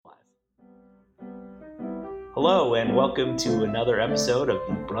Hello, and welcome to another episode of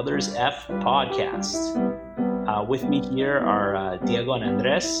the Brothers F podcast. With me here are Diego and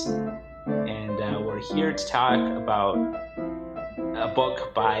Andres, and we're here to talk about a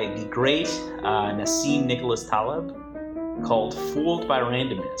book by the great Nassim Nicholas Taleb called Fooled by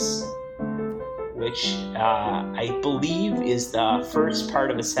Randomness, which I believe is the first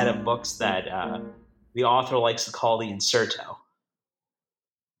part of a set of books that the author likes to call the inserto,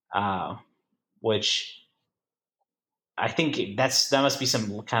 which I think that must be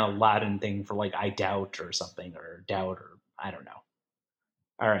some kind of Latin thing for like I doubt or something, or doubt, or I don't know.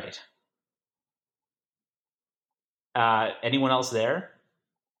 All right. Anyone else there?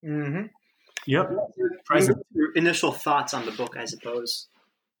 Mm-hmm. Yep. Your initial thoughts on the book, I suppose.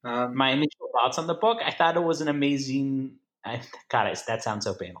 My initial thoughts on the book, I thought it was an amazing. God, that sounds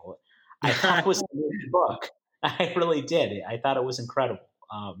so painful. I thought it was an amazing book. I really did. I thought it was incredible.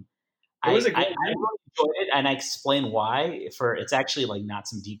 It was a I good really enjoyed it, and I explain why. It's actually like not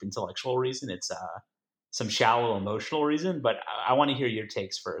some deep intellectual reason. It's some shallow emotional reason. But I want to hear your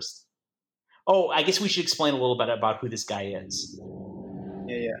takes first. Oh, I guess we should explain a little bit about who this guy is.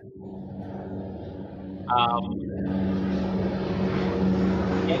 Yeah.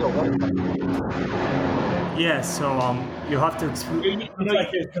 Yeah, so you'll have to explain.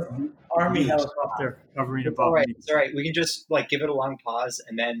 Like there's an army helicopter hovering It's above all right. me. It's all right. We can just give it a long pause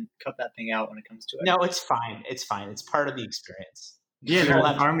and then cut that thing out when it comes to it. No, it's fine. It's fine. It's part of the experience. Yeah, there's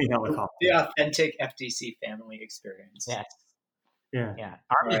an army helicopter. The authentic FTC family experience. Yes. Yeah.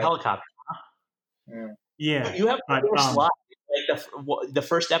 Army helicopter. Yeah. You have but, the first slide. Like the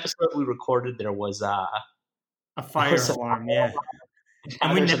first episode we recorded, there was a fire alarm. Yeah,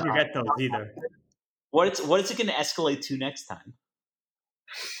 and we never get those either. What is it going to escalate to next time?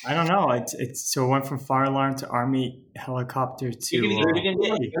 I don't know. It's so it went from fire alarm to army helicopter to. You're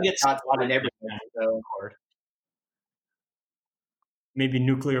gonna get spotted in everything. So. Maybe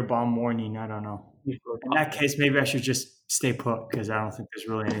nuclear bomb warning. I don't know. In that case, maybe I should just stay put because I don't think there's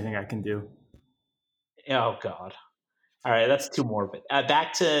really anything I can do. Oh God! All right, that's too morbid.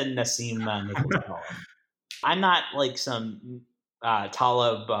 Back to Nassim Nicholas Taleb. I'm not like some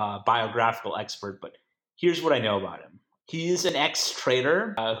Taleb biographical expert, but here's what I know about him. He's an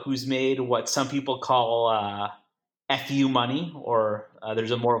ex-trader who's made what some people call FU money, or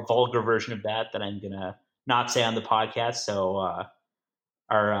there's a more vulgar version of that I'm going to not say on the podcast, so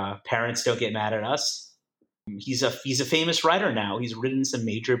our parents don't get mad at us. He's a famous writer now. He's written some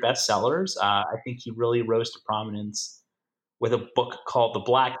major bestsellers. I think he really rose to prominence with a book called The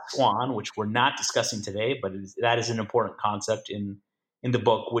Black Swan, which we're not discussing today, but that is an important concept in the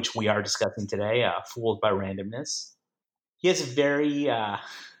book, which we are discussing today, Fooled by Randomness. He has a very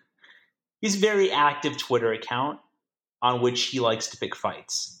active Twitter account on which he likes to pick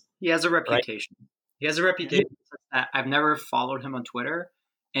fights. He has a reputation. Right? He has a reputation. Yeah. I've never followed him on Twitter,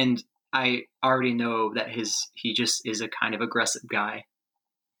 and I already know that he just is a kind of aggressive guy.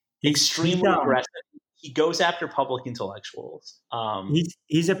 Extremely aggressive. He goes after public intellectuals.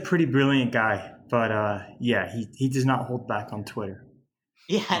 He's a pretty brilliant guy, but he does not hold back on Twitter.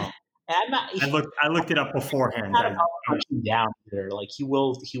 Yeah, I looked it up beforehand. Not punching down either. Like he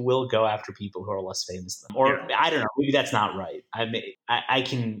will go after people who are less famous than him. Or I don't know. Maybe that's not right. I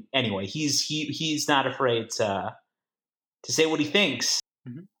can anyway. He's not afraid to say what he thinks.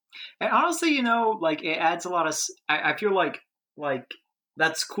 Mm-hmm. And honestly, it adds a lot of. I feel like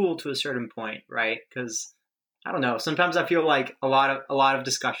that's cool to a certain point, right? Because I don't know. Sometimes I feel like a lot of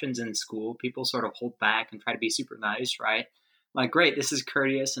discussions in school, people sort of hold back and try to be super nice, right? Like, great, this is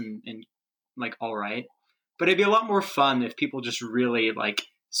courteous and like all right, but it'd be a lot more fun if people just really like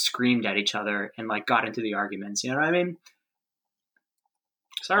screamed at each other and like got into the arguments. You know what I mean?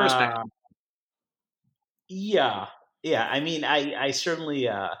 So I respect. Yeah. I mean, I certainly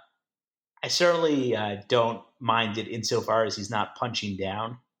don't mind it insofar as he's not punching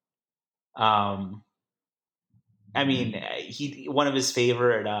down. I mean, one of his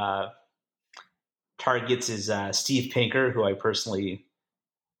favorite targets is Steve Pinker, who I personally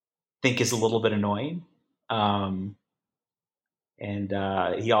think is a little bit annoying. And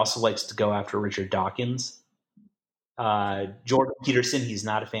he also likes to go after Richard Dawkins. Jordan Peterson, he's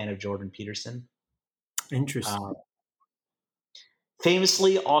not a fan of Jordan Peterson. Interesting.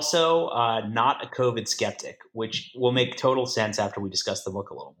 Famously, also not a COVID skeptic, which will make total sense after we discuss the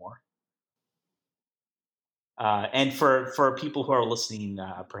book a little more. And for people who are listening,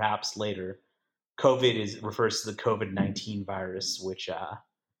 perhaps later, COVID refers to the COVID-19 virus, which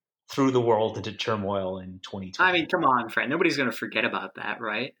threw the world into turmoil in 2020. I mean, come on, friend. Nobody's going to forget about that,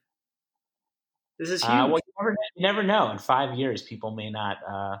 right? This is huge. Well, you never know. In 5 years, people may not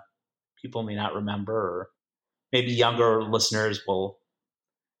remember. maybe younger listeners will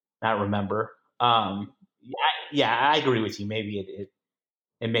not remember. Yeah, I agree with you. Maybe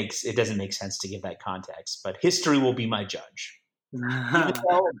it doesn't make sense to give that context, but history will be my judge. Even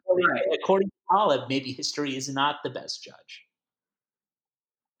though, according to Taleb, maybe history is not the best judge.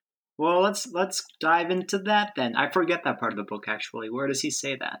 Well, let's dive into that then. I forget that part of the book actually. Where does he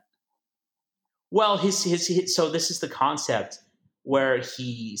say that? Well, so this is the concept where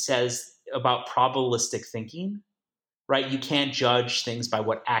he says about probabilistic thinking, right? You can't judge things by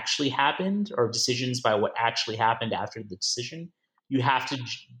what actually happened or decisions by what actually happened after the decision. You have to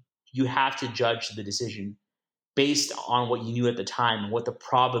judge the decision based on what you knew at the time and what the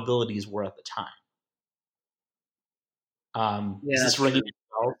probabilities were at the time. Is this ringing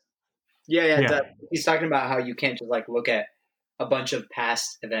bells? Yeah. He's talking about how you can't just like look at a bunch of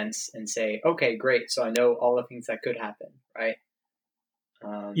past events and say, okay, great, so I know all the things that could happen, right?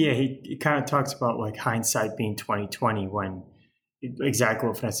 He kind of talks about like hindsight being 2020 when exactly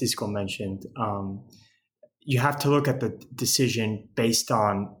what Francisco mentioned. You have to look at the decision based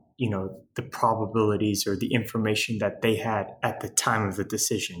on, the probabilities or the information that they had at the time of the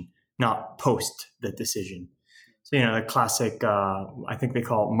decision, not post the decision. So, the classic, I think they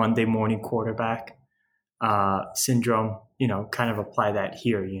call it Monday morning quarterback syndrome, kind of apply that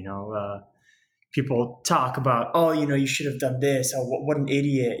here, people talk about, oh, you should have done this. Oh, what an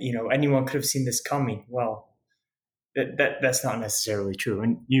idiot. Anyone could have seen this coming. Well, that's not necessarily true,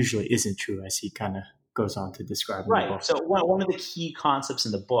 and usually isn't true, as he kind of goes on to describe. Right. So one of the key concepts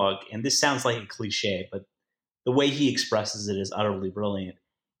in the book, and this sounds like a cliche, but the way he expresses it is utterly brilliant,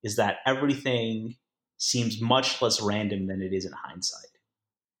 is that everything seems much less random than it is in hindsight.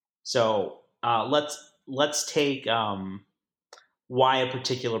 So let's take why a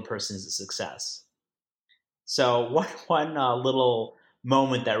particular person is a success. So one little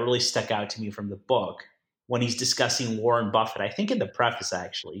moment that really stuck out to me from the book, when he's discussing Warren Buffett, I think in the preface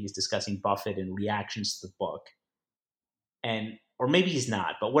actually, he's discussing Buffett and reactions to the book, or maybe he's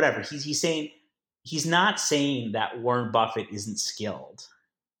not, but whatever. He's saying he's not saying that Warren Buffett isn't skilled.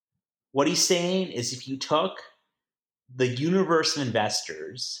 What he's saying is if you took the universe of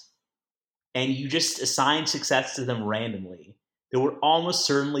investors and you just assign success to them randomly, there would almost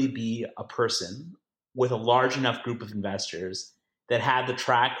certainly be a person with a large enough group of investors that had the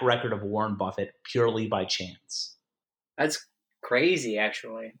track record of Warren Buffett purely by chance. That's crazy,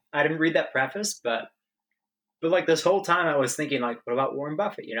 actually. I didn't read that preface, but like this whole time I was thinking, like, what about Warren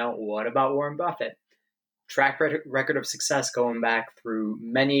Buffett? What about Warren Buffett? Track record of success going back through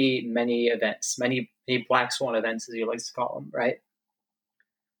many, many events, many black swan events, as he likes to call them, right?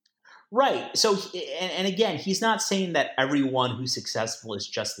 Right. So, and again, he's not saying that everyone who's successful is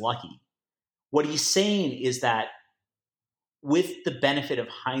just lucky. What he's saying is that with the benefit of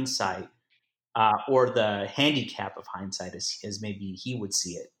hindsight, or the handicap of hindsight, as maybe he would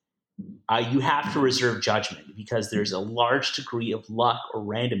see it, you have to reserve judgment because there's a large degree of luck or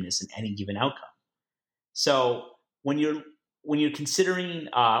randomness in any given outcome. So when you're considering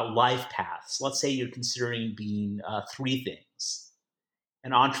life paths, let's say you're considering being three things: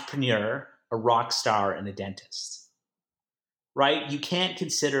 an entrepreneur, a rock star, and a dentist. Right? You can't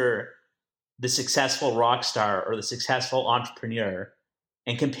consider the successful rock star or the successful entrepreneur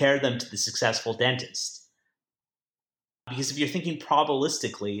and compare them to the successful dentist. Because if you're thinking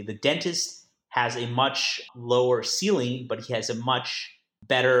probabilistically, the dentist has a much lower ceiling, but he has a much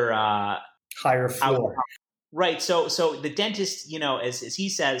better higher floor. Right. So the dentist, as he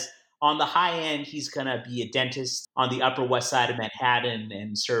says, on the high end, he's going to be a dentist on the Upper West Side of Manhattan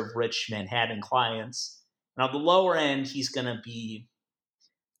and serve rich Manhattan clients. And on the lower end, he's going to be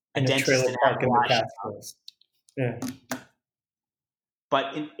a dentist in Appalachia. Yeah.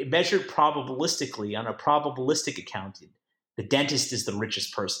 But measured probabilistically, on a probabilistic accounting, the dentist is the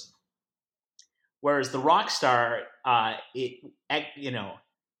richest person. Whereas the rock star, after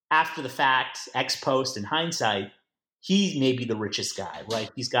the fact, ex post, and hindsight, he may be the richest guy,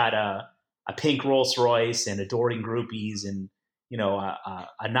 right? He's got a pink Rolls Royce and adoring groupies and,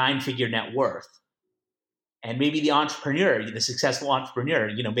 a 9-figure net worth. And maybe the entrepreneur, the successful entrepreneur,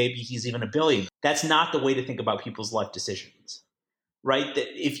 maybe he's even a billionaire. That's not the way to think about people's life decisions, right? That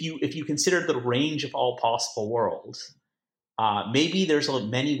if you consider the range of all possible worlds, maybe there's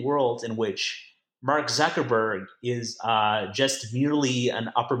many worlds in which Mark Zuckerberg is just merely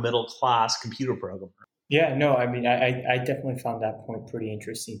an upper middle class computer programmer. Yeah, no, I mean, I definitely found that point pretty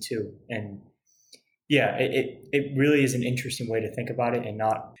interesting too. And yeah, it really is an interesting way to think about it, and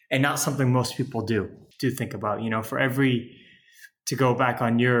not something most people do think about. To go back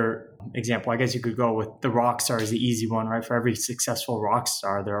on your example, I guess you could go with the rock star is the easy one, right? For every successful rock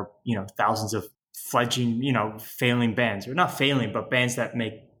star, there are, thousands of fledgling, failing bands, or not failing, but bands that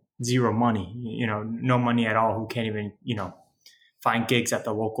make zero money, no money at all, who can't even, find gigs at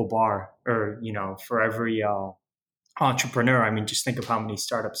the local bar, or, for every entrepreneur. I mean, just think of how many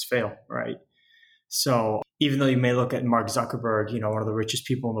startups fail, right? So even though you may look at Mark Zuckerberg, one of the richest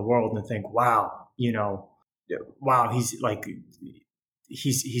people in the world, and think, wow,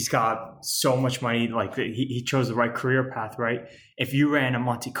 he's got so much money, like he chose the right career path, right? If you ran a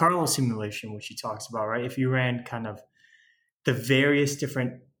Monte Carlo simulation, which he talks about, right? If you ran kind of the various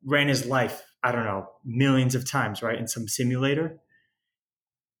different, ran his life, I don't know, millions of times, right? In some simulator,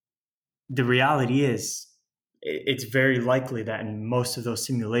 the reality is it's very likely that in most of those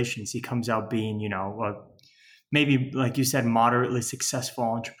simulations, he comes out being, maybe, like you said, moderately successful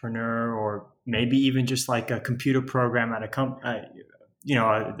entrepreneur, or maybe even just like a computer program at a company,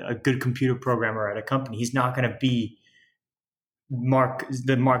 a good computer programmer at a company. He's not going to be the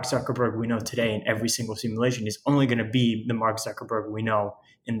Mark Zuckerberg we know today in every single simulation. Is only going to be the Mark Zuckerberg we know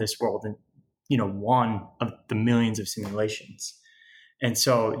in this world, and one of the millions of simulations. And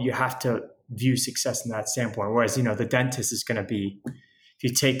so you have to view success in that standpoint. Whereas, the dentist is going to be, if you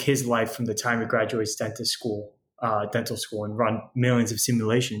take his life from the time he graduates dental school, and run millions of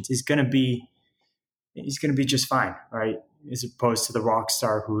simulations, he's going to be just fine, right? As opposed to the rock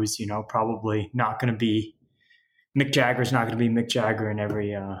star who's, probably not going to be, Mick Jagger's not going to be Mick Jagger in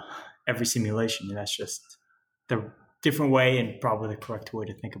every simulation. And that's just the different way, and probably the correct way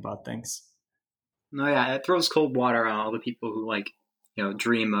to think about things. No, yeah, it throws cold water on all the people who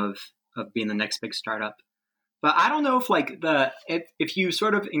dream of being the next big startup. But I don't know if if you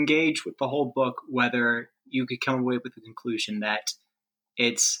sort of engage with the whole book, whether you could come away with the conclusion that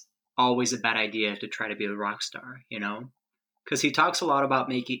it's always a bad idea to try to be a rock star, because he talks a lot about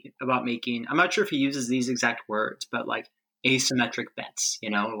making. I'm not sure if he uses these exact words, but like asymmetric bets,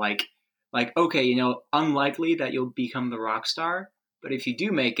 okay, unlikely that you'll become the rock star, but if you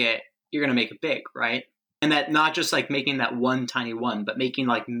do make it, you're going to make it big, right? And that not just like making that one tiny one, but making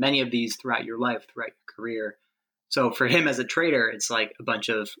like many of these throughout your life, throughout your career. So for him as a trader, it's like a bunch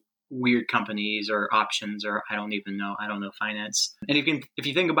of weird companies or options, or I don't know finance. And if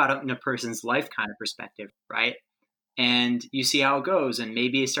you think about it in a person's life kind of perspective, right? And you see how it goes, and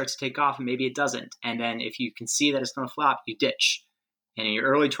maybe it starts to take off and maybe it doesn't. And then if you can see that it's going to flop, you ditch. And in your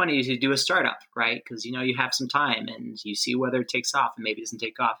early 20s, you do a startup, right? Because you have some time and you see whether it takes off, and maybe it doesn't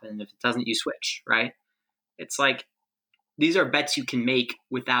take off. And if it doesn't, you switch, right? It's like these are bets you can make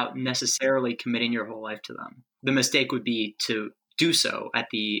without necessarily committing your whole life to them. The mistake would be to do so at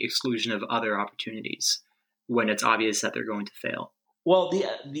the exclusion of other opportunities when it's obvious that they're going to fail. Well,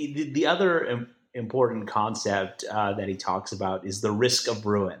 the other important concept that he talks about is the risk of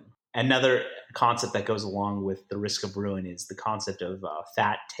ruin. Another concept that goes along with the risk of ruin is the concept of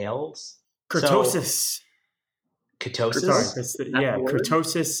fat tails. Kurtosis. Kurtosis?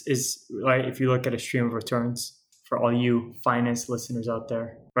 Kurtosis is, right, if you look at a stream of returns, for all you finance listeners out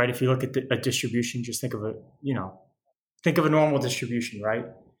there, right? If you look at a distribution, just think of a normal distribution, right?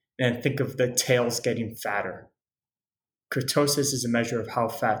 And think of the tails getting fatter. Kurtosis is a measure of how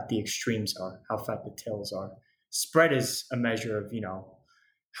fat the extremes are, how fat the tails are. Spread is a measure of,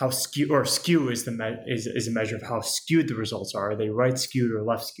 how skew is is a measure of how skewed the results are. Are they right skewed or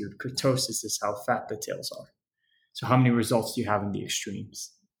left skewed? Kurtosis is how fat the tails are. So how many results do you have in the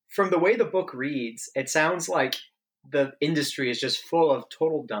extremes? From the way the book reads, it sounds like the industry is just full of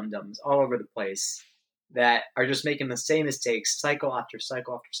total dum-dums all over the place that are just making the same mistakes cycle after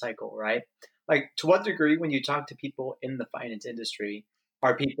cycle after cycle, right? Like, to what degree, when you talk to people in the finance industry,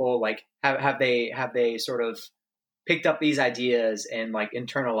 are people like, have they sort of picked up these ideas and like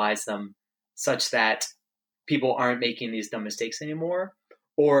internalized them such that people aren't making these dumb mistakes anymore?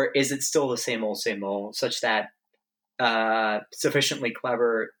 Or is it still the same old, such that sufficiently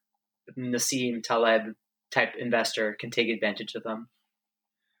clever Nassim Taleb type investor can take advantage of them?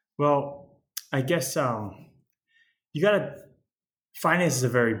 Well, I guess finance is a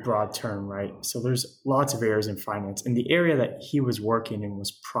very broad term, right? So there's lots of areas in finance. And the area that he was working in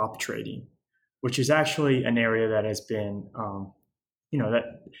was prop trading, which is actually an area that has been, that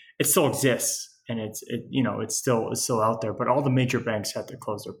it still exists, and it's still out there. But all the major banks had to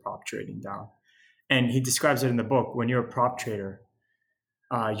close their prop trading down. And he describes it in the book. When you're a prop trader,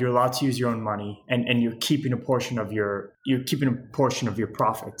 you're allowed to use your own money, and you're keeping a portion of your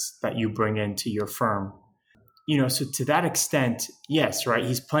profits that you bring into your firm. So to that extent, yes, right.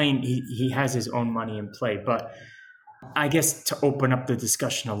 He's playing. He has his own money in play, but I guess to open up the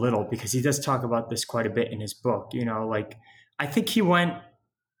discussion a little, because he does talk about this quite a bit in his book. I think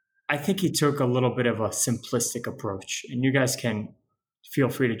he took a little bit of a simplistic approach, and you guys can feel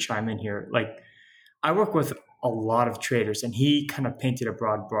free to chime in here. Like, I work with a lot of traders, and he kind of painted a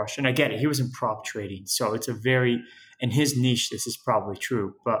broad brush. And I get it; he was in prop trading, so it's a very in his niche. This is probably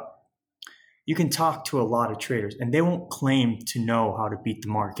true, but you can talk to a lot of traders, and they won't claim to know how to beat the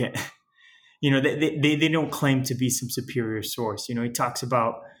market. They don't claim to be some superior source. He talks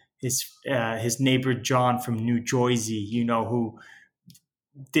about his neighbor John from New Jersey, who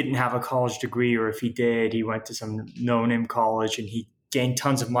didn't have a college degree, or if he did, he went to some no-name college and he gained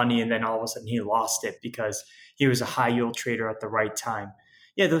tons of money, and then all of a sudden he lost it because he was a high yield trader at the right time.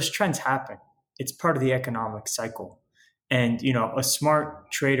 Yeah, those trends happen. It's part of the economic cycle. And, a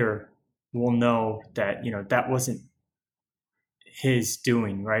smart trader will know that, that wasn't his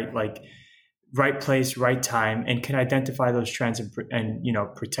doing, right? Like right place, right time, and can identify those trends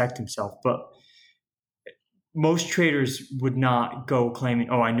and protect himself. But most traders would not go claiming,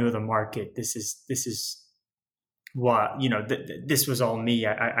 "Oh, I knew the market. This is what this was all me.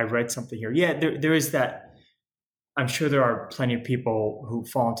 I read something here." Yeah, there is that. I'm sure there are plenty of people who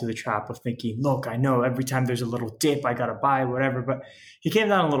fall into the trap of thinking, "Look, I know every time there's a little dip, I gotta buy whatever." But he came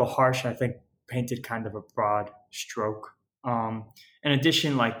down a little harsh, and I think painted kind of a broad stroke. In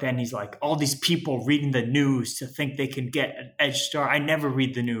addition, then he's like, all these people reading the news to think they can get an edge start. I never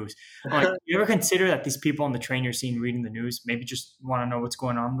read the news. Like, you ever consider that these people on the train you're seeing reading the news maybe just want to know what's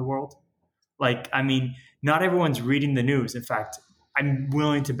going on in the world? Not everyone's reading the news. In fact, I'm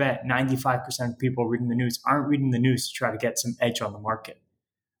willing to bet 95% of people reading the news aren't reading the news to try to get some edge on the market.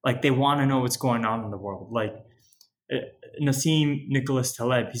 Like, they want to know what's going on in the world. Like Nassim Nicholas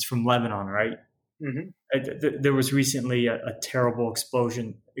Taleb, he's from Lebanon, right? Mm-hmm. There was recently a terrible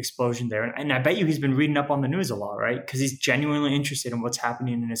explosion there. And I bet you he's been reading up on the news a lot, right? Because he's genuinely interested in what's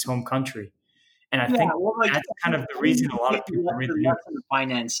happening in his home country. And I think that's kind of the reason a lot of people read the news.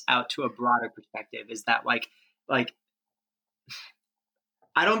 Finance out to a broader perspective is that like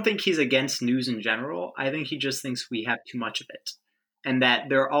I don't think he's against news in general. I think he just thinks we have too much of it. And that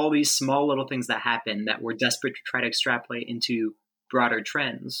there are all these small little things that happen that we're desperate to try to extrapolate into broader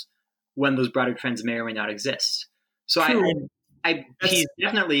trends when those broader trends may or may not exist. So he's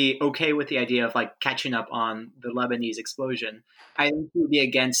definitely okay with the idea of catching up on the Lebanese explosion. I think he would be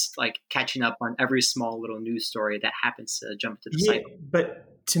against catching up on every small little news story that happens to jump to the cycle. But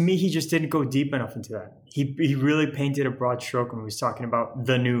to me, he just didn't go deep enough into that. He really painted a broad stroke when he was talking about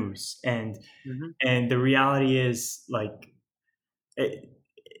the news, and the reality is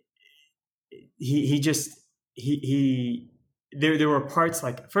there were parts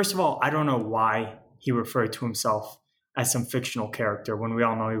first of all, I don't know why he referred to himself as some fictional character when we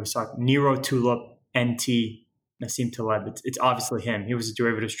all know he was talking Nero Tulip NT Nassim Taleb. It's obviously him. He was a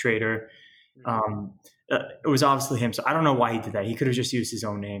derivatives trader. It was obviously him. So I don't know why he did that. He could have just used his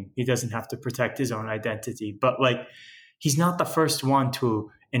own name. He doesn't have to protect his own identity. But he's not the first one to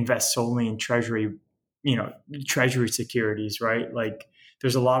invest solely in treasury securities, right?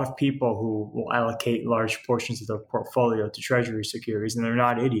 There's a lot of people who will allocate large portions of their portfolio to treasury securities, and they're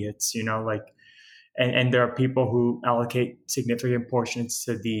not idiots, and there are people who allocate significant portions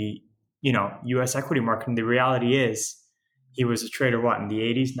to the, U.S. equity market. And the reality is he was a trader, in the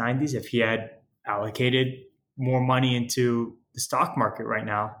 80s, 90s? If he had allocated more money into the stock market right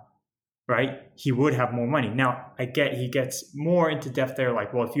now, right, he would have more money. Now, I get he gets more into depth there.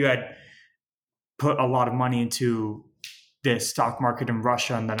 If you had put a lot of money into the stock market in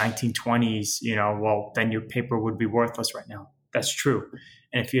Russia in the 1920s, then your paper would be worthless right now. That's true.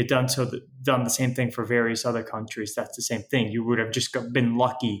 And if you had done the same thing for various other countries, that's the same thing. You would have just been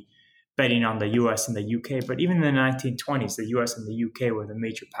lucky betting on the US and the UK. But even in the 1920s, the US and the UK were the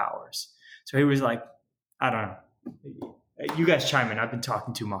major powers. So he was like, I don't know. You guys chime in. I've been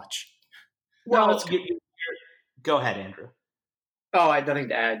talking too much. Well, go ahead, Andrew. Oh, I have nothing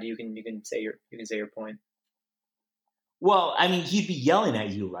to add. You can say your point. Well, I mean, he'd be yelling at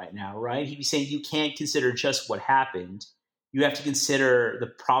you right now, right? He'd be saying you can't consider just what happened. You have to consider the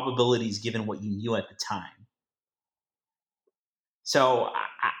probabilities given what you knew at the time. So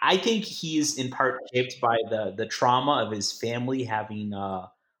I think he's in part shaped by the trauma of his family having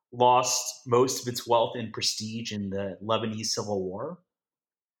lost most of its wealth and prestige in the Lebanese Civil War,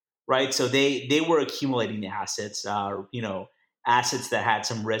 right? So they were accumulating assets, assets that had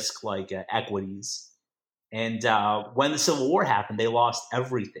some risk like equities. And when the Civil War happened, they lost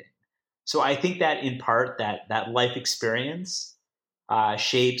everything. So I think that in part that life experience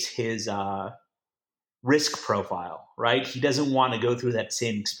shapes his risk profile, right? He doesn't want to go through that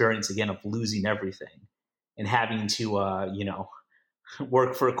same experience again of losing everything and having to,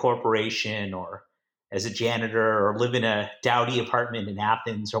 work for a corporation or as a janitor or live in a dowdy apartment in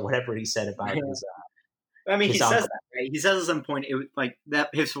Athens or whatever he said about his. He says that, right? He says at some point that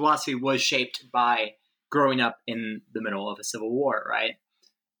his philosophy was shaped by growing up in the middle of a civil war, right?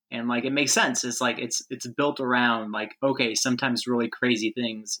 And like, it makes sense. It's like, it's built around like, okay, sometimes really crazy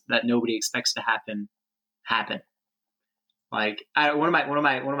things that nobody expects to happen. Like, one of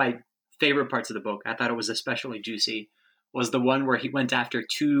my favorite parts of the book, I thought it was especially juicy, was the one where he went after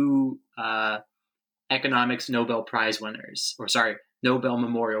two economics Nobel Prize winners, Nobel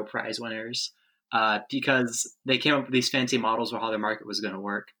Memorial Prize winners, because they came up with these fancy models for how their market was going to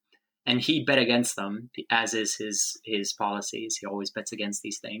work. And he bet against them, as is his policies. He always bets against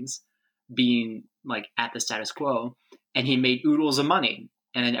these things, being like at the status quo. And he made oodles of money.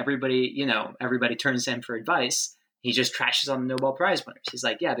 And then everybody turns to him for advice. He just trashes on the Nobel Prize winners. He's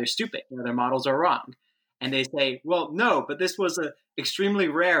like, yeah, they're stupid. Their models are wrong. And they say, well, no, but this was an extremely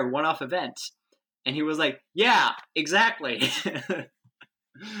rare one-off event. And he was like, yeah, exactly.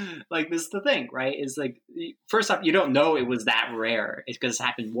 Like, this is the thing, right? Is like, first off, you don't know it was that rare. It's because it's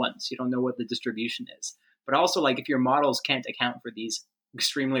happened once. You don't know what the distribution is. But also, like, if your models can't account for these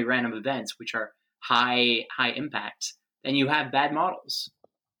extremely random events, which are high impact, then you have bad models,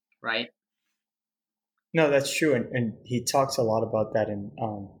 right? No, that's true. And he talks a lot about that in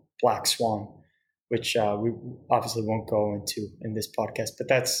Black Swan, which we obviously won't go into in this podcast, but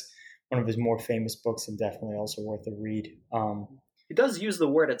that's one of his more famous books and definitely also worth a read. He does use the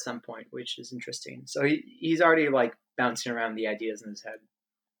word at some point, which is interesting. So he's already like bouncing around the ideas in his head.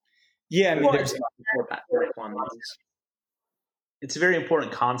 Yeah, I mean, it's a very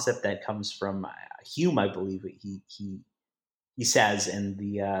important concept that comes from Hume, I believe. He says, and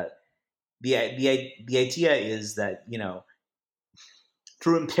the idea is that,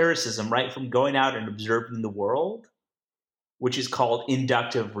 through empiricism, right, from going out and observing the world, which is called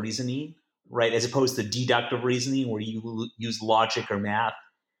inductive reasoning, right, as opposed to deductive reasoning, where you use logic or math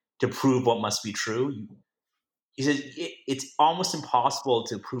to prove what must be true. He says it's almost impossible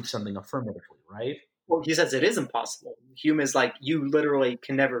to prove something affirmatively, right? Well, he says it is impossible. Hume is like, you literally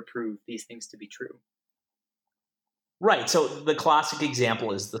can never prove these things to be true. Right. So the classic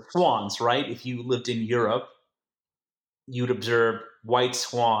example is the swans, right? If you lived in Europe, you'd observe white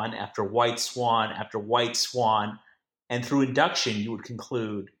swan after white swan after white swan, and through induction, you would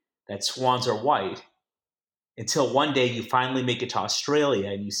conclude that swans are white until one day you finally make it to Australia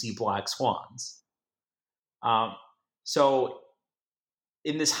and you see black swans. So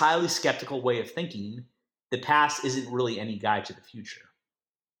in this highly skeptical way of thinking, the past isn't really any guide to the future.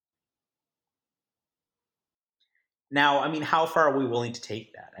 Now, I mean, how far are we willing to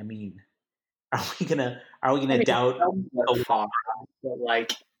take that? I mean, are we gonna doubt? Far, but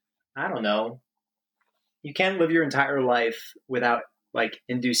like, I don't know. You can't live your entire life without like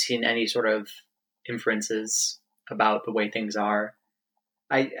inducing any sort of inferences about the way things are.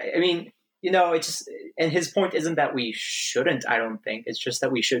 I mean, it's just, and his point isn't that we shouldn't, I don't think. It's just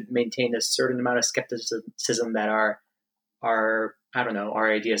that we should maintain a certain amount of skepticism that our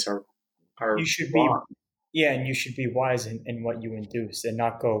ideas are you should wrong. And you should be wise in what you induce and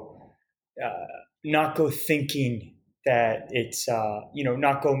not go thinking that it's,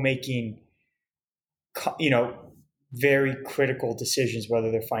 not go making, very critical decisions, whether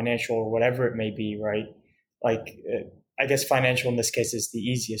they're financial or whatever it may be, right? Like, I guess financial in this case is the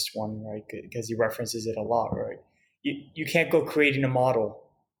easiest one, right? Because he references it a lot, right? You can't go creating a model,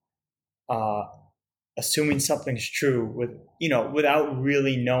 assuming something's true without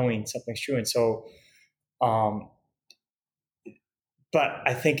really knowing something's true. And so, but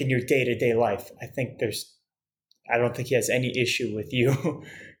I think in your day-to-day life, I don't think he has any issue with you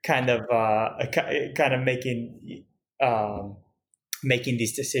kind of making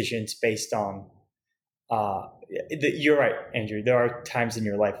these decisions based on, you're right, Andrew. There are times in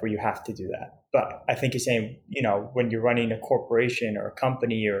your life where you have to do that. But I think you're saying, when you're running a corporation or a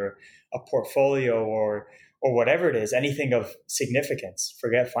company or a portfolio or whatever it is, anything of significance,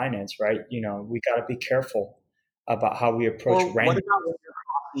 forget finance, right? We got to be careful about how we approach random. What about when you're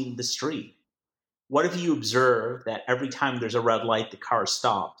crossing the street? What if you observe that every time there's a red light, the cars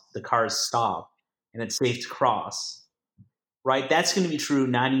stop, and it's safe to cross, right? That's going to be true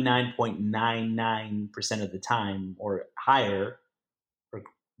 99.99% of the time or higher.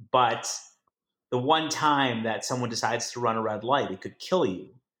 But the one time that someone decides to run a red light, it could kill you.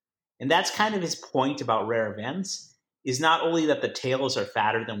 And that's kind of his point about rare events, is not only that the tails are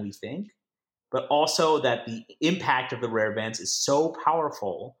fatter than we think, but also that the impact of the rare events is so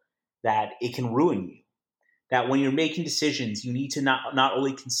powerful that it can ruin you. That when you're making decisions, you need to not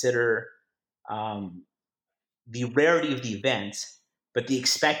only consider the rarity of the event, but the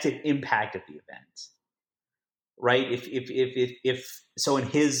expected impact of the event. Right? If so, in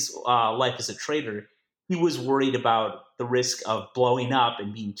his life as a trader, he was worried about the risk of blowing up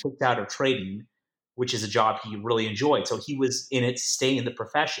and being kicked out of trading which is a job he really enjoyed. So he was in it to stay in the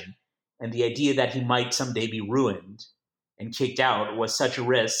profession. And the idea that he might someday be ruined and kicked out was such a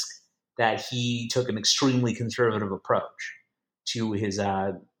risk that he took an extremely conservative approach to his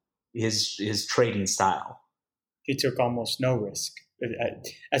trading style. He took almost no risk,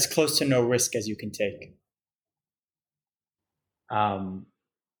 as close to no risk as you can take. All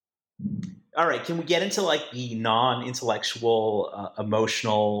right, can we get into like the non-intellectual,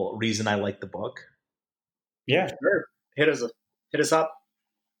 emotional reason I like the book? Yeah, sure. Hit us up.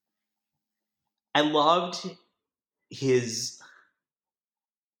 I loved his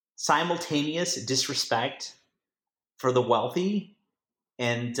simultaneous disrespect for the wealthy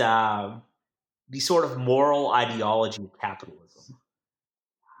and the sort of moral ideology of capitalism.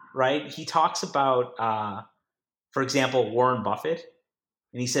 Right? He talks about, for example, Warren Buffett,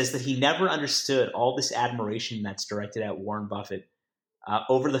 and he says that he never understood all this admiration that's directed at Warren Buffett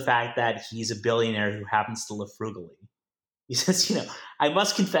over the fact that he's a billionaire who happens to live frugally. He says, I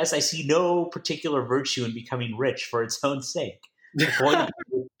must confess I see no particular virtue in becoming rich for its own sake. The point is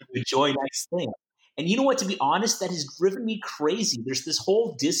to enjoy nice things. And you know what? To be honest, that has driven me crazy. There's this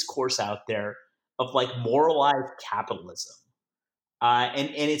whole discourse out there of like moralized capitalism. And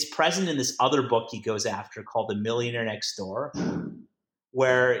it's present in this other book he goes after called The Millionaire Next Door, and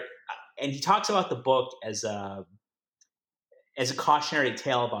he talks about the book as a cautionary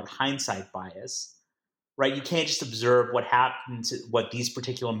tale about hindsight bias, right? You can't just observe what happened to what these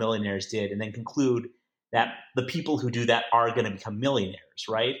particular millionaires did and then conclude that the people who do that are going to become millionaires,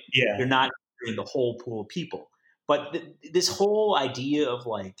 right? Yeah. You're not doing the whole pool of people. But this whole idea of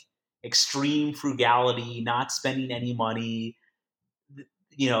like extreme frugality, not spending any money,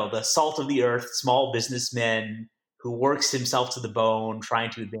 the salt of the earth, small businessman who works himself to the bone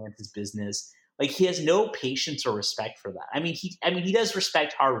trying to advance his business. Like he has no patience or respect for that. I mean, he does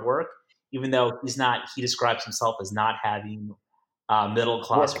respect hard work, even though he describes himself as not having middle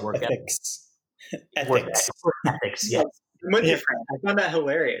class work ethics. Ethics, yes. I'm with you, Frank. I found that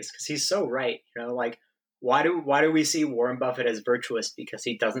hilarious because he's so right. Like why do we see Warren Buffett as virtuous because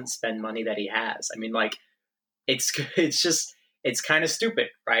he doesn't spend money that he has? I mean, like it's kind of stupid,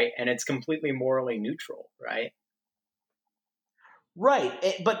 right? And it's completely morally neutral, right? Right.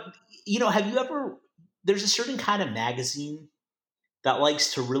 But, have you ever, there's a certain kind of magazine that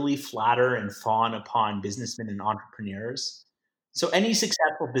likes to really flatter and fawn upon businessmen and entrepreneurs. So any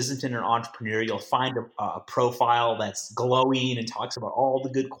successful businessman or entrepreneur, you'll find a profile that's glowing and talks about all the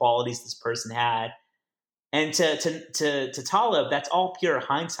good qualities this person had. And to Taleb, that's all pure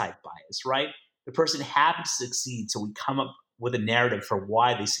hindsight bias, right? The person happened to succeed, so we come up with a narrative for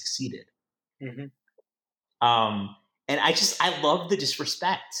why they succeeded. Mm-hmm. And I love the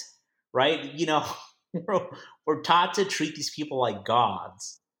disrespect, right? We're taught to treat these people like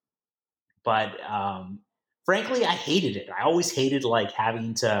gods, but frankly, I hated it. I always hated like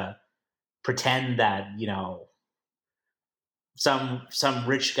having to pretend that some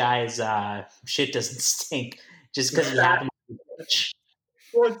rich guy's shit doesn't stink just because he happens to be rich.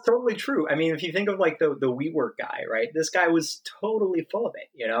 Well, it's totally true. I mean, if you think of like the WeWork guy, right? This guy was totally full of it,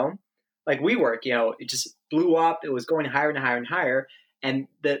 Like WeWork, it just blew up. It was going higher and higher and higher. And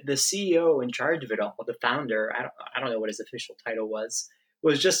the CEO in charge of it all, the founder, I don't know what his official title was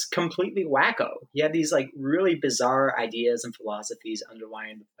just completely wacko. He had these like really bizarre ideas and philosophies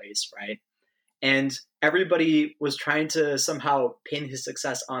underlying the place, right? And everybody was trying to somehow pin his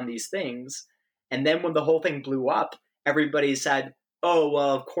success on these things. And then when the whole thing blew up, everybody said, oh, well,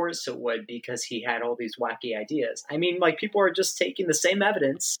 of course it would because he had all these wacky ideas. I mean, like people are just taking the same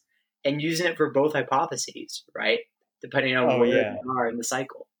evidence and using it for both hypotheses, right? Depending on where they are in the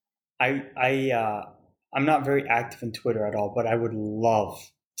cycle. I'm not very active in Twitter at all, but I would love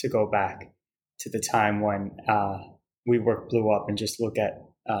to go back to the time when WeWork blew up and just look at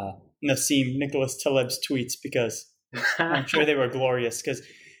Nassim Nicholas Taleb's tweets because I'm sure they were glorious. Because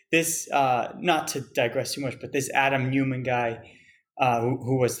this, not to digress too much, but this Adam Newman guy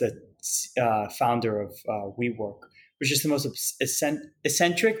who was the founder of WeWork was just the most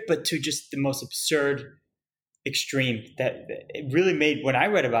eccentric, but to just the most absurd extreme that it really made, when I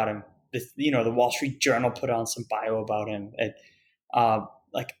read about him, the Wall Street Journal put on some bio about him.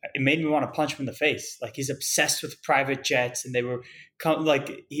 Like it made me want to punch him in the face. Like he's obsessed with private jets, and they were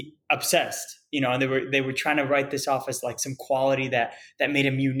obsessed, and they were trying to write this off as like some quality that made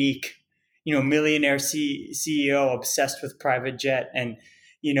him unique. Millionaire CEO obsessed with private jet, and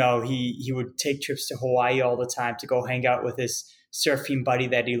he would take trips to Hawaii all the time to go hang out with his surfing buddy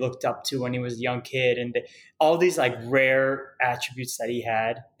that he looked up to when he was a young kid, and all these like rare attributes that he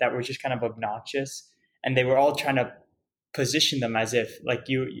had that were just kind of obnoxious, and they were all trying to position them as if, like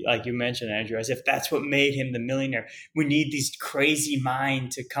you mentioned, Andrew, as if that's what made him the millionaire. We need these crazy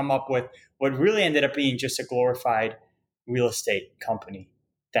mind to come up with what really ended up being just a glorified real estate company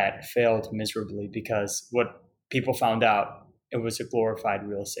that failed miserably, because what people found out, it was a glorified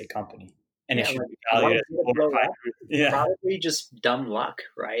real estate company, and it should be valued as a glorified. Probably just dumb luck,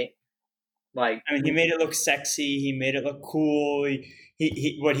 right? Like, I mean, he made it look sexy. He made it look cool.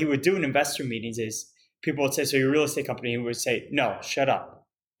 He what he would do in investor meetings is, people would say, "So you're a real estate company?" He would say, "No, shut up,"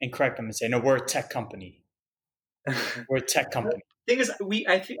 and correct them and say, "No, we're a tech company. We're a tech company." Thing is,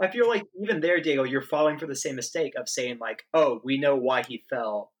 I feel like even there, Diego, you're falling for the same mistake of saying like, "Oh, we know why he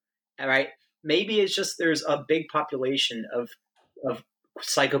fell." All right, maybe it's just there's a big population of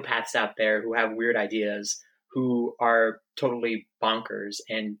psychopaths out there who have weird ideas, who are totally bonkers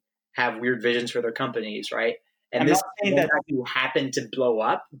and have weird visions for their companies, right? And this happened to blow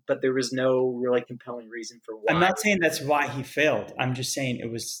up, but there was no really compelling reason for why. I'm not saying that's why he failed. I'm just saying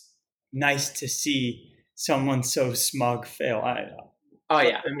it was nice to see someone so smug fail.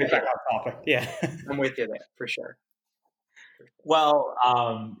 Yeah, I'm with you. Topic. Yeah, I'm with you there for sure. Well,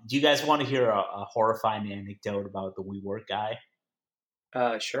 do you guys want to hear a horrifying anecdote about the WeWork guy?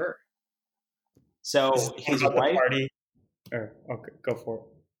 Sure. So his wife, party, or okay, go for it.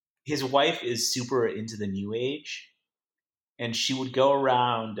 His wife is super into the new age, and she would go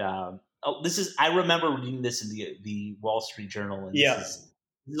around. I remember reading this in the Wall Street Journal, and this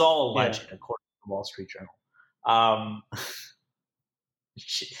is all alleged according to the Wall Street Journal.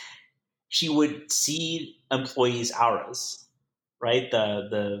 She would see employees' auras, right?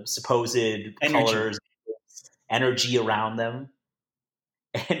 The supposed colors, energy around them.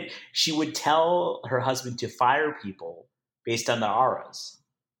 And she would tell her husband to fire people based on the auras.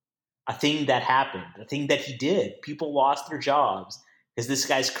 A thing that happened, a thing that he did. People lost their jobs because this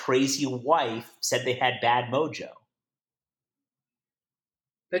guy's crazy wife said they had bad mojo.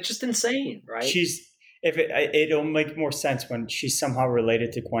 That's just insane, right? It'll make more sense when she's somehow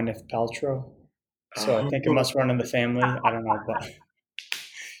related to Gwyneth Paltrow. So I think it must run in the family. I don't know, but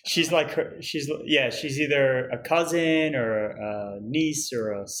she's like her. She's either a cousin or a niece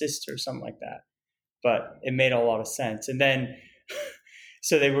or a sister, something like that. But it made a lot of sense. And then,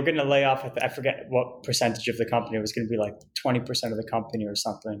 so they were going to lay off. I forget what percentage of the company. It was going to be like 20% of the company or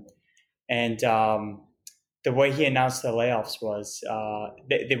something. And the way he announced the layoffs was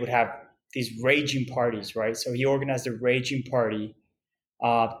they would have these raging parties, right? So he organized a raging party.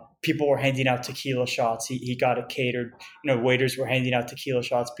 People were handing out tequila shots. He got it catered. Waiters were handing out tequila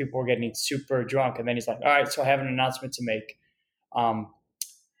shots. People were getting super drunk. And then he's like, "All right, so I have an announcement to make.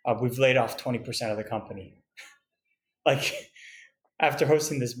 We've laid off 20% of the company." Like, after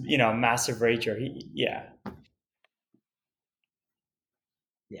hosting this, massive rager, Yeah.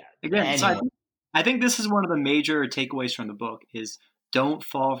 Again, anyway. So I think this is one of the major takeaways from the book is don't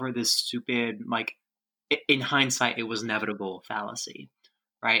fall for this stupid, like, in hindsight, it was inevitable fallacy,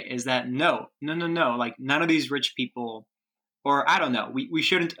 right? Is that no. Like, none of these rich people, or I don't know, we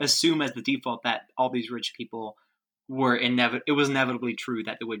shouldn't assume as the default that all these rich people it was inevitably true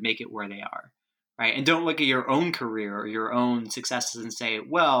that they would make it where they are, right? And don't look at your own career or your own successes and say,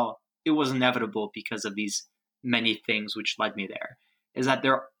 well, it was inevitable because of these many things which led me there. Is that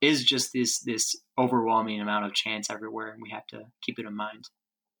there is just this overwhelming amount of chance everywhere, and we have to keep it in mind.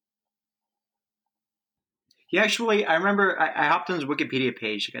 He actually, I remember I hopped on his Wikipedia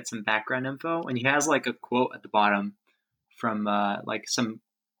page to get some background info, and he has like a quote at the bottom from like some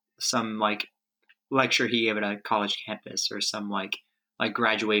like lecture he gave at a college campus or some like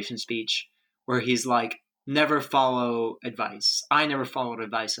graduation speech where he's like, "Never follow advice. I never followed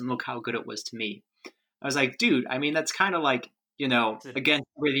advice, and look how good it was to me." I was like, dude, I mean, that's kind of like, against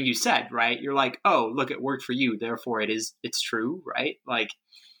everything you said, right? You're like, oh, look, it worked for you, therefore it's true, right? Like,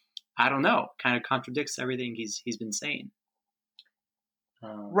 I don't know, kind of contradicts everything he's been saying.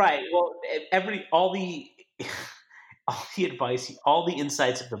 Right. Well, all the advice, all the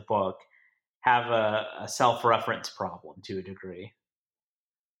insights of the book have a self-reference problem to a degree,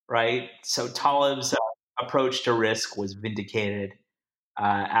 right? So Taleb's approach to risk was vindicated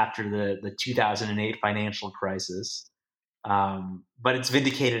after the 2008 financial crisis, but it's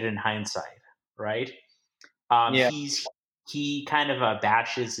vindicated in hindsight, right? He kind of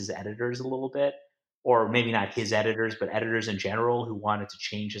bashes his editors a little bit, or maybe not his editors, but editors in general who wanted to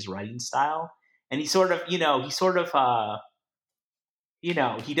change his writing style. And he sort of, he does a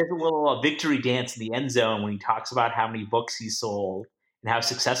little victory dance in the end zone when he talks about how many books he sold and how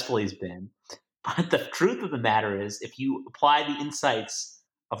successful he's been. But the truth of the matter is, if you apply the insights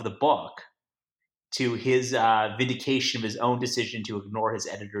of the book to his vindication of his own decision to ignore his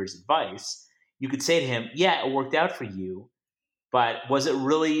editor's advice, you could say to him, yeah, it worked out for you, but was it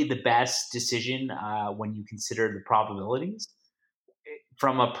really the best decision when you consider the probabilities?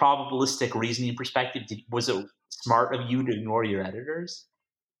 From a probabilistic reasoning perspective, was it smart of you to ignore your editors?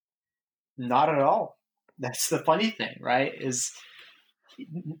 Not at all. That's the funny thing, right?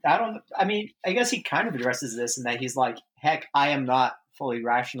 I guess he kind of addresses this in that he's like, heck, I am not fully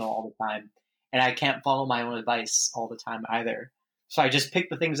rational all the time, and I can't follow my own advice all the time either. So I just pick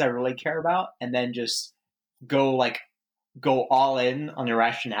the things I really care about and then just go all in on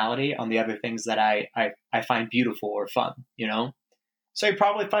irrationality on the other things that I find beautiful or fun, you know? So he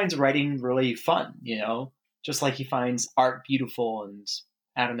probably finds writing really fun, you know, just like he finds art beautiful and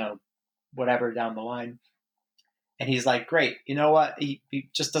I don't know, whatever down the line. And he's like, great, you know what? He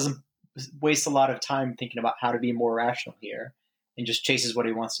just doesn't waste a lot of time thinking about how to be more rational here and just chases what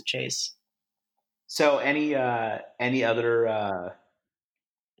he wants to chase. So any other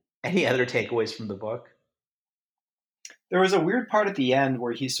takeaways from the book? There was a weird part at the end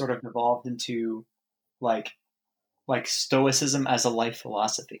where he sort of evolved into like stoicism as a life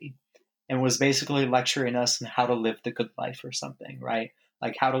philosophy and was basically lecturing us on how to live the good life or something, right?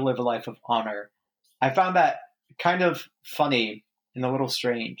 Like how to live a life of honor. I found that kind of funny and a little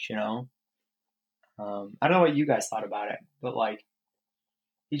strange, you know? I don't know what you guys thought about it, but like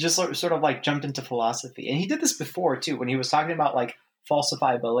he just sort of like jumped into philosophy. And he did this before too, when he was talking about like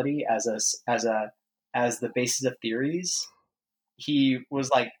falsifiability as the basis of theories. He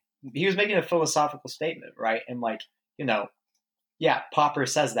was making a philosophical statement, right? And like, you know, yeah, Popper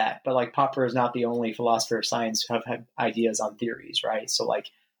says that, but like Popper is not the only philosopher of science who have had ideas on theories, right? So like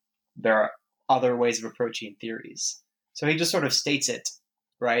there are other ways of approaching theories. So he just sort of states it,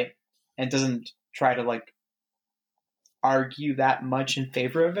 right? And doesn't try to like argue that much in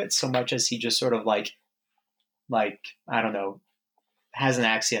favor of it so much as he just sort of like I don't know, has an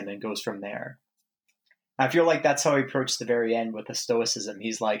axiom and goes from there. I feel like that's how he approached the very end with the stoicism.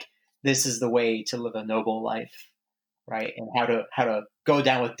 He's like, this is the way to live a noble life, right? And how to go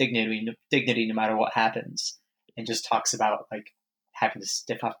down with dignity no matter what happens. And just talks about like having to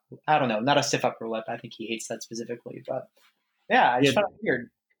stiff up, I don't know, not a stiff upper lip. I think he hates that specifically, but yeah, I just found it weird.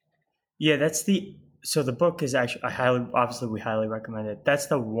 Yeah, so the book is actually, we highly recommend it. That's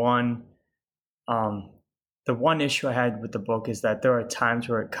the one issue I had with the book is that there are times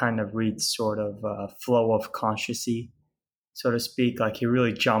where it kind of reads sort of flow of consciously, so to speak. Like he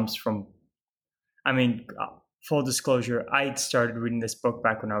really jumps from, full disclosure, I started reading this book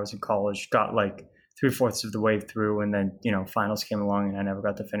back when I was in college, got like 3/4 of the way through, and then, you know, finals came along and I never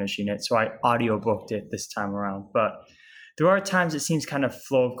got to finishing it. So I audiobooked it this time around. But there are times it seems kind of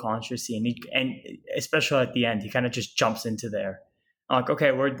flow of consciously, and especially at the end, he kind of just jumps into there. I'm like,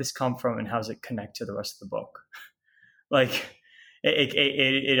 okay, where did this come from and how does it connect to the rest of the book? Like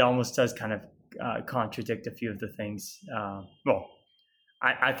it almost does kind of contradict a few of the things.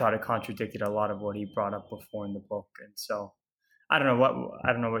 I thought it contradicted a lot of what he brought up before in the book. And so I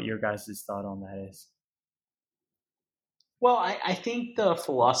don't know what your guys' thought on that is. Well, I think the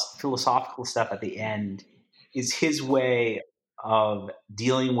philosophical stuff at the end is his way of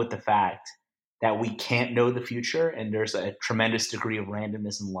dealing with the fact that we can't know the future and there's a tremendous degree of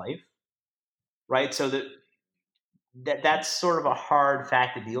randomness in life, right? So that's sort of a hard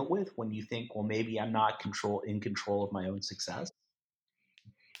fact to deal with when you think, well, maybe I'm not in control of my own success,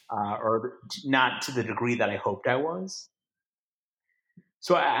 or not to the degree that I hoped I was.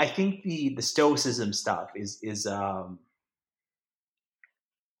 So I think the stoicism stuff is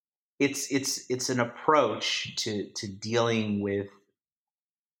it's an approach to dealing with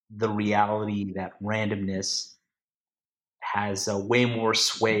the reality that randomness has a way more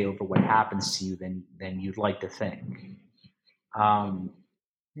sway over what happens to you than you'd like to think.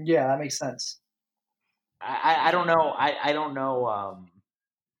 Yeah, that makes sense. I don't know. I don't know.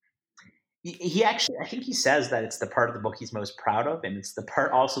 He actually, I think he says that it's the part of the book he's most proud of, and it's the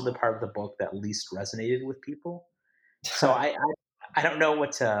part of the book that least resonated with people. So I don't know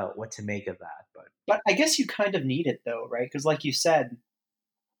what to make of that, but I guess you kind of need it though, right? Because like you said,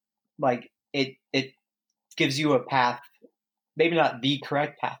 like it gives you a path, maybe not the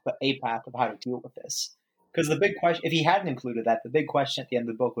correct path, but a path of how to deal with this. Because the big question, if he hadn't included that, the big question at the end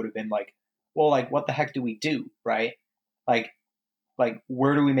of the book would have been like, well, like what the heck do we do, right? Like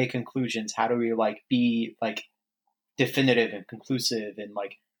where do we make conclusions? How do we like be like definitive and conclusive and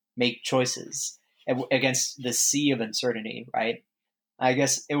like make choices against the sea of uncertainty, right? I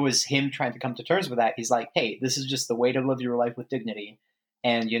guess it was him trying to come to terms with that. He's like, hey, this is just the way to live your life with dignity.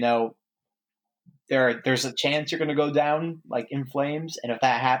 And, you know, there's a chance you're going to go down like in flames. And if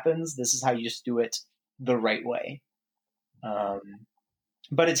that happens, this is how you just do it the right way.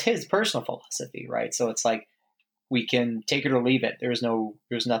 but it's his personal philosophy, right? So it's like we can take it or leave it. There's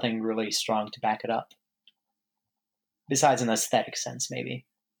nothing really strong to back it up, besides an aesthetic sense, maybe.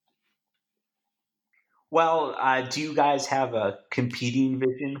 Well, do you guys have a competing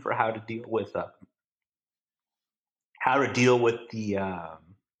vision for how to deal with the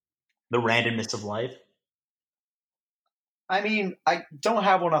randomness of life? I mean, I don't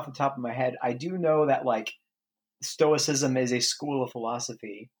have one off the top of my head. I do know that like Stoicism is a school of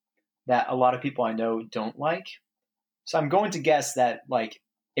philosophy that a lot of people I know don't like. So I'm going to guess that like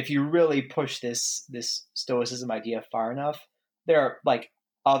if you really push this Stoicism idea far enough, there are like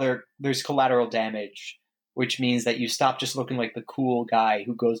there's collateral damage, which means that you stop just looking like the cool guy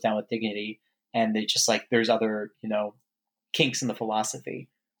who goes down with dignity, and they just like there's other kinks in the philosophy.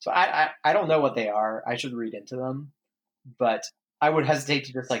 So I don't know what they are. I should read into them, but I would hesitate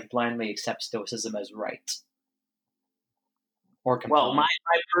to just like blindly accept Stoicism as right or compelling. Well, my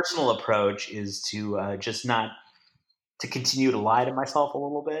personal approach is to just not to continue to lie to myself a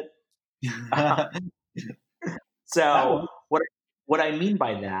little bit. So what I mean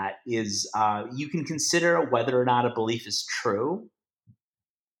by that is you can consider whether or not a belief is true,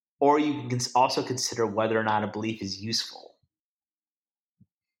 or you can also consider whether or not a belief is useful.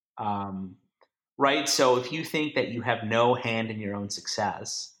 Right? So if you think that you have no hand in your own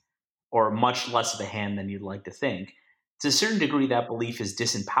success, or much less of a hand than you'd like to think, to a certain degree, that belief is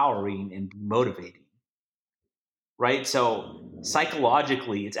disempowering and demotivating. Right? So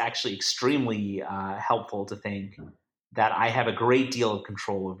psychologically, it's actually extremely helpful to think that I have a great deal of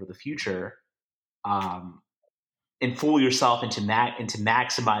control over the future, and fool yourself into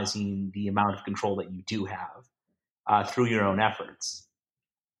maximizing the amount of control that you do have through your own efforts.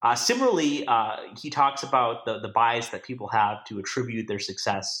 Similarly, he talks about the bias that people have to attribute their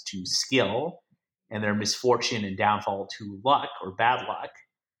success to skill and their misfortune and downfall to luck or bad luck.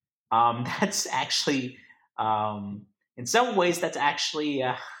 That's actually, in some ways, that's actually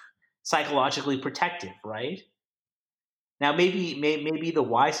psychologically protective, right? Now, maybe the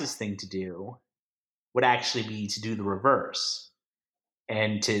wisest thing to do would actually be to do the reverse,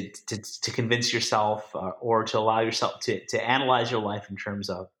 and to convince yourself or to allow yourself to analyze your life in terms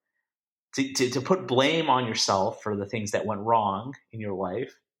of to put blame on yourself for the things that went wrong in your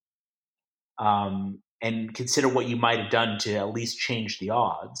life, and consider what you might have done to at least change the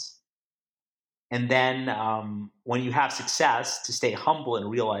odds. And then when you have success, to stay humble and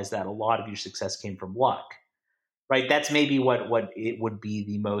realize that a lot of your success came from luck. Right? That's maybe what it would be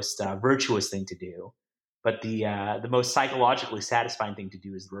the most virtuous thing to do. But the most psychologically satisfying thing to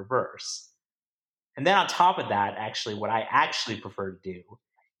do is the reverse. And then on top of that, actually, what I actually prefer to do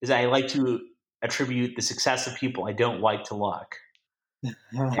is I like to attribute the success of people I don't like to luck.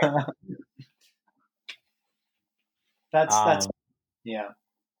 That's yeah.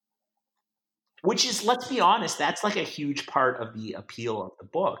 Which is, let's be honest, that's like a huge part of the appeal of the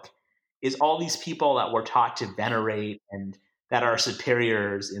book, is all these people that we're taught to venerate and that are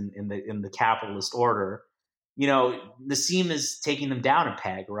superiors in the capitalist order. Nassim is taking them down a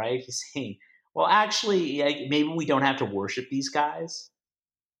peg, right? He's saying, well, actually, maybe we don't have to worship these guys,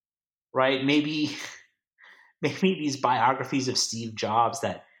 right? Maybe these biographies of Steve Jobs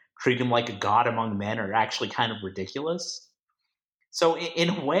that treat him like a god among men are actually kind of ridiculous. So in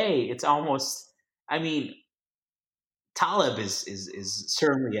a way, it's almost, I mean, Taleb is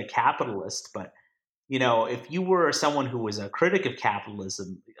certainly a capitalist, but if you were someone who was a critic of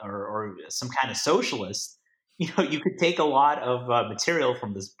capitalism or some kind of socialist, you could take a lot of material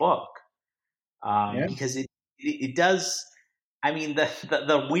from this book, because it does. I mean,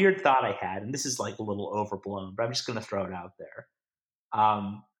 the weird thought I had, and this is like a little overblown, but I'm just going to throw it out there.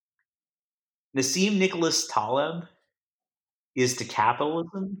 Nassim Nicholas Taleb is to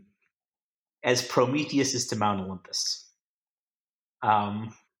capitalism as Prometheus is to Mount Olympus.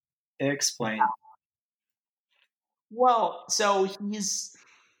 Explain. Well, so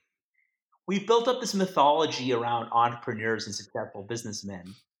we've built up this mythology around entrepreneurs and successful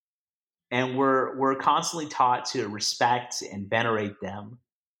businessmen, and we're constantly taught to respect and venerate them.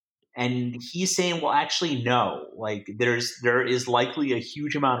 And he's saying, well, actually, no. Like there is likely a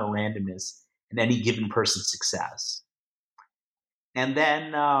huge amount of randomness in any given person's success. And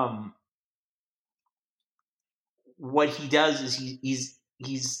then what he does is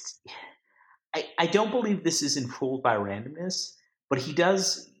he's I don't believe this is influenced by randomness, but he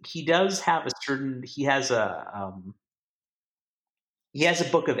does have a certain he has a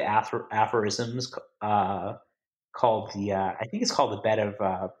book of aphorisms called I think it's called the Bed of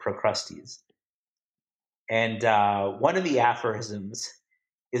Procrustes, and one of the aphorisms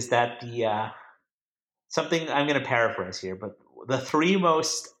is that the something I'm going to paraphrase here, but the three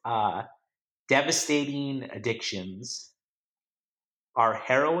most devastating addictions are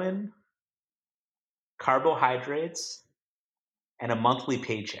heroin, carbohydrates, and a monthly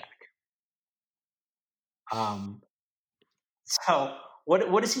paycheck. So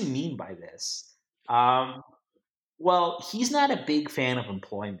what does he mean by this? Well, he's not a big fan of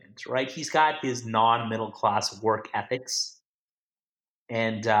employment, right? He's got his non-middle class work ethics,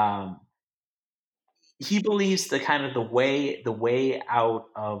 and he believes the kind of the way out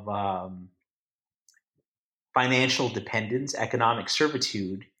of financial dependence, economic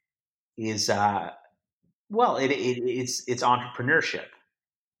servitude, is it's entrepreneurship,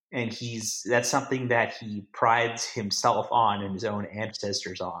 and that's something that he prides himself on and his own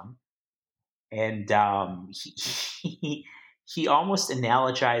ancestors on, and he almost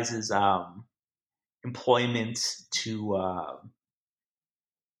analogizes employment to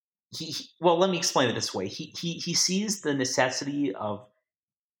well, let me explain it this way. He sees the necessity of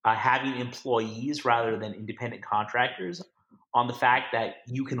having employees rather than independent contractors on the fact that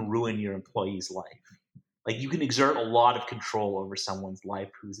you can ruin your employee's life. Like, you can exert a lot of control over someone's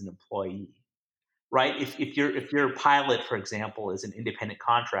life who's an employee, right? If your pilot, for example, is an independent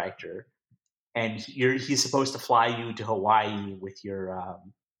contractor, and he's supposed to fly you to Hawaii with your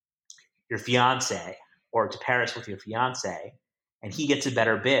fiance, or to Paris with your fiance, and he gets a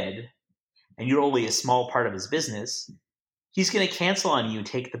better bid, and you're only a small part of his business, he's going to cancel on you and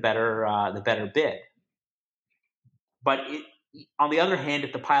take the better bid. But on the other hand,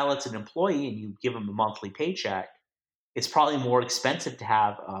 if the pilot's an employee and you give him a monthly paycheck, it's probably more expensive to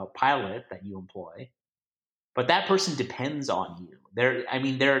have a pilot that you employ. But that person depends on you. They're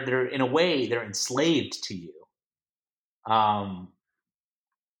in a way, they're enslaved to you.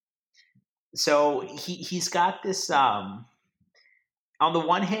 So he's got this. On the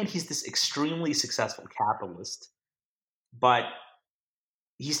one hand, he's this extremely successful capitalist, but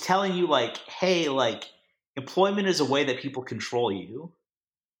he's telling you, like, hey, like, employment is a way that people control you.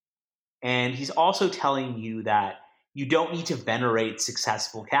 And he's also telling you that you don't need to venerate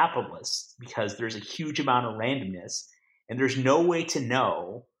successful capitalists because there's a huge amount of randomness, and there's no way to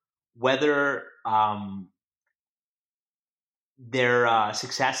know whether their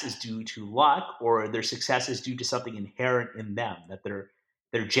success is due to luck or their success is due to something inherent in them, that their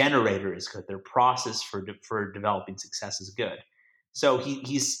generator is good, their process for developing success is good. So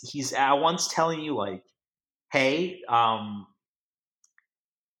he's at once telling you, like, hey,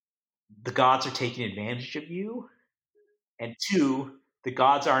 the gods are taking advantage of you, and two, the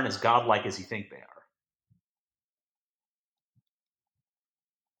gods aren't as godlike as you think they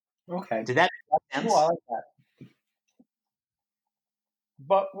are. Okay. Did that make sense? Cool, I like that.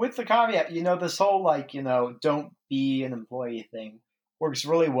 But with the caveat, this whole, like, don't be an employee thing works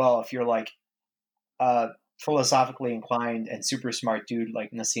really well if you're like philosophically inclined and super smart dude like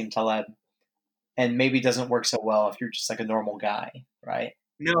Nassim Taleb, and maybe doesn't work so well if you're just like a normal guy, right?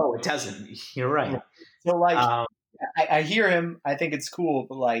 No, it doesn't. You're right. So, like, I hear him. I think it's cool,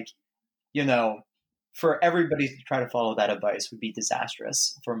 but, like, for everybody to try to follow that advice would be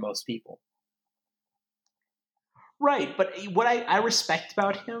disastrous for most people. Right, but what I respect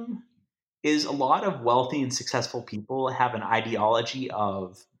about him is a lot of wealthy and successful people have an ideology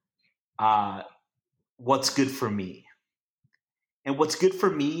of what's good for me. And what's good for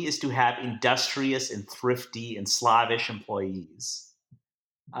me is to have industrious and thrifty and slavish employees.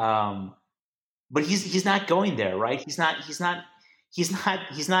 But he's not going there, right? He's not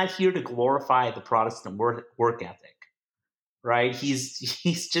here to glorify the Protestant work ethic, right? He's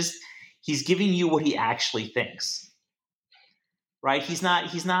giving you what he actually thinks, right? He's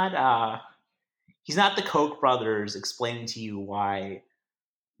not the Koch brothers explaining to you why,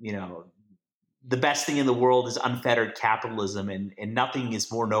 the best thing in the world is unfettered capitalism, and nothing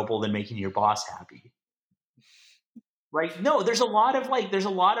is more noble than making your boss happy. Right? No, there's a lot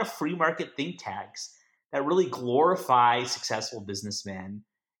of free market think tanks that really glorify successful businessmen,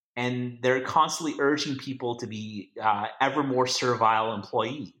 and they're constantly urging people to be ever more servile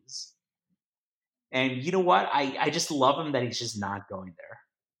employees. And you know what? I just love him that he's just not going there.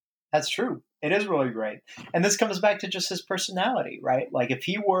 That's true. It is really great. And this comes back to just his personality, right? Like, if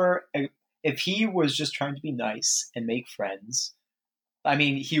he was just trying to be nice and make friends, I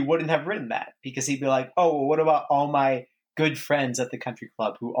mean, he wouldn't have written that, because he'd be like, oh, well, what about all my good friends at the country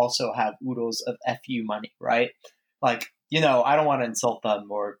club who also have oodles of FU money, right? Like, I don't want to insult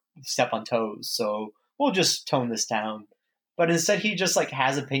them or step on toes, so we'll just tone this down. But instead, he just, like,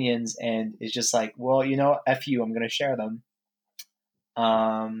 has opinions and is just like, well, FU, I'm going to share them.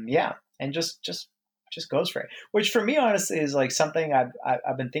 Yeah, and just goes for it. Which for me, honestly, is like something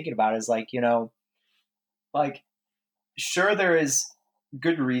I've been thinking about, is like, like, sure, there is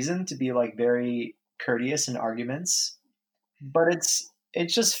good reason to be like very courteous in arguments, but it's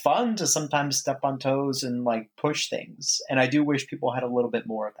just fun to sometimes step on toes and like push things. And I do wish people had a little bit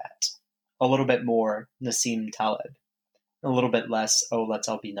more of that, a little bit more Nassim Taleb, a little bit less, oh, let's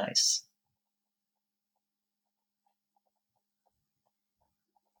all be nice.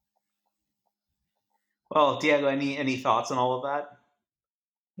 Well, Diego, any thoughts on all of that?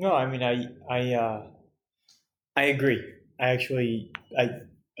 No, I mean, I agree. I actually, I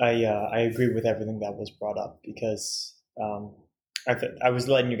agree with everything that was brought up because I was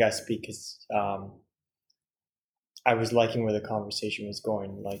letting you guys speak because I was liking where the conversation was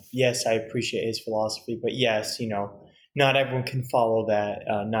going. Like, yes, I appreciate his philosophy, but yes, not everyone can follow that.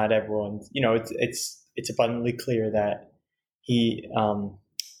 Not everyone, it's abundantly clear that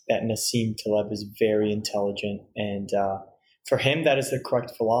that Nassim Taleb is very intelligent, and for him, that is the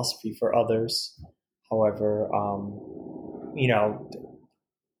correct philosophy. For others, however,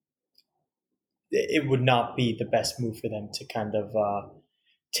 it would not be the best move for them to kind of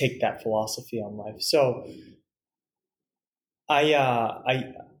take that philosophy on life. So I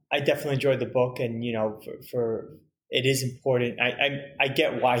definitely enjoyed the book, and for it is important. I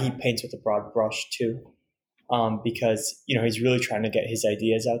get why he paints with a broad brush too, because he's really trying to get his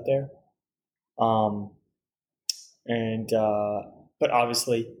ideas out there, but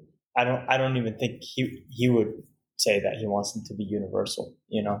obviously I don't even think he would say that he wants them to be universal.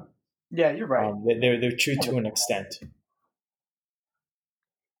 Yeah, you're right. They're true to an extent.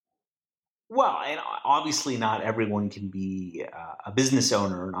 Well, and obviously not everyone can be a business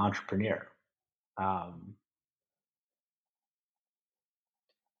owner or an entrepreneur.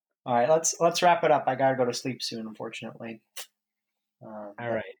 All right, let's wrap it up. I gotta go to sleep soon, unfortunately. All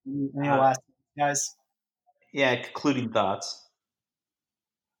right. Any last guys? Yeah, concluding thoughts.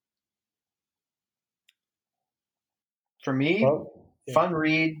 For me, fun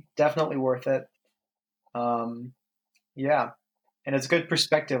read, definitely worth it. Yeah. And it's good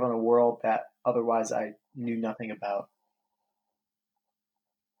perspective on a world that otherwise I knew nothing about.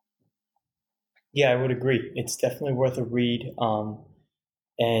 Yeah, I would agree. It's definitely worth a read.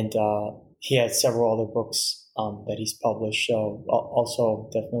 And he has several other books that he's published, so also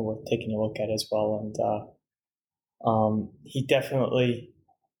definitely worth taking a look at as well. And he definitely,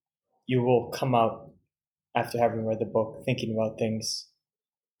 you will come out after having read the book thinking about things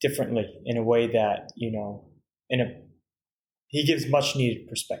differently in a way that, he gives much needed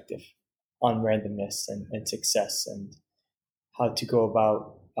perspective on randomness and success and how to go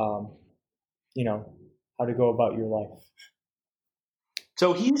about, how to go about your life.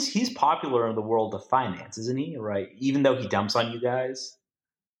 So he's popular in the world of finance, isn't he? Right? Even though he dumps on you guys.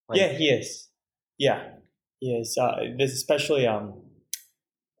 Yeah, he is. Yeah, he is. There's especially a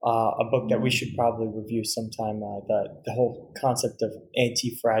book that we should probably review sometime. The whole concept of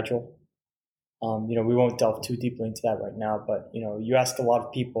anti-fragile. We won't delve too deeply into that right now, but you ask a lot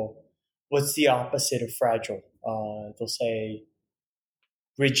of people, what's the opposite of fragile? They'll say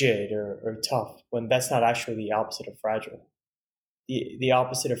rigid or tough, when that's not actually the opposite of fragile. The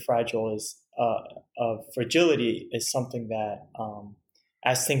opposite of fragile is of fragility is something that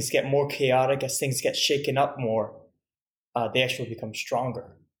as things get more chaotic, as things get shaken up more, they actually become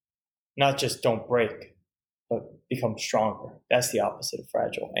stronger. Not just don't break, but become stronger. That's the opposite of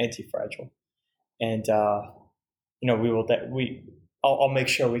fragile, anti-fragile. And I'll make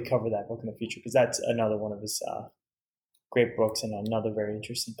sure we cover that book in the future because that's another one of his great books and another very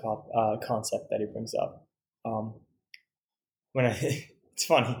interesting concept that he brings up. It's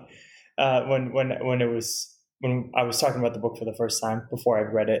funny when I was talking about the book for the first time before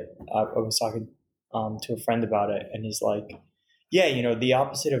I'd read it, I was talking to a friend about it, and he's like, "Yeah, the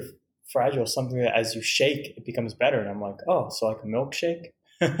opposite of fragile is something that as you shake it becomes better." And I'm like, "Oh, so like a milkshake?"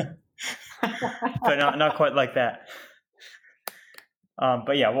 But not quite like that.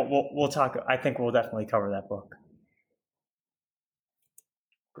 But yeah, we'll talk. I think we'll definitely cover that book.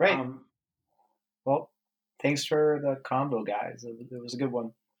 Great. Well, thanks for the combo, guys. It was a good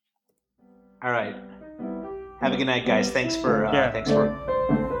one. All right. Have a good night, guys. Thanks for. Yeah, have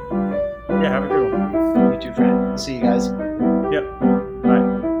a good one. You too, friend. See you guys. Yep. Bye.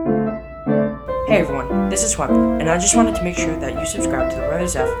 Hey everyone, this is Swapper, and I just wanted to make sure that you subscribe to the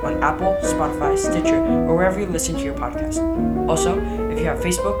Brothers F on Apple, Spotify, Stitcher, or wherever you listen to your podcast. Also, if you have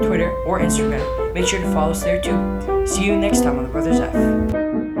Facebook, Twitter, or Instagram, make sure to follow us there too. See you next time on the Brothers F.